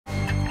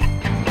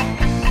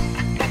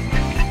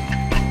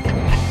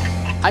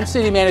I'm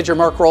City Manager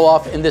Mark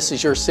Rohloff, and this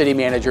is your City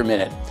Manager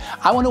Minute.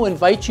 I want to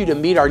invite you to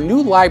meet our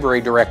new Library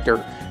Director,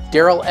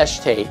 Daryl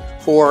Eshtay,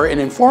 for an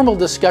informal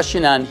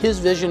discussion on his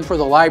vision for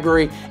the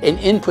library and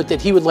input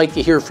that he would like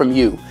to hear from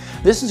you.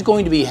 This is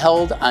going to be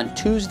held on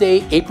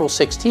Tuesday, April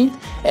 16th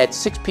at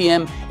 6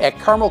 p.m. at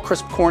Carmel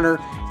Crisp Corner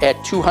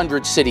at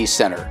 200 City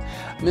Center.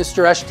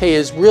 Mr. Eshtay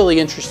is really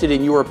interested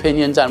in your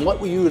opinions on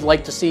what you would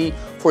like to see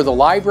for the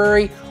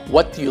library,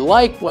 what do you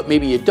like, what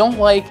maybe you don't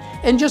like,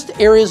 and just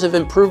areas of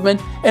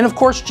improvement. And of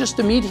course, just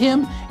to meet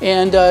him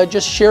and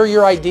just share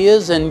your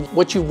ideas and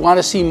what you want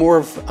to see more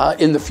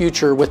of in the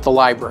future with the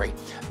library.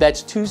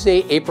 That's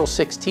Tuesday, April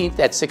 16th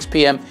at 6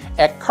 p.m.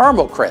 at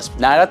Carmel Crisp,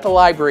 not at the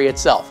library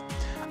itself.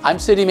 I'm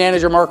City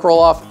Manager Mark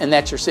Rohloff, and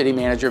that's your City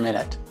Manager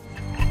Minute.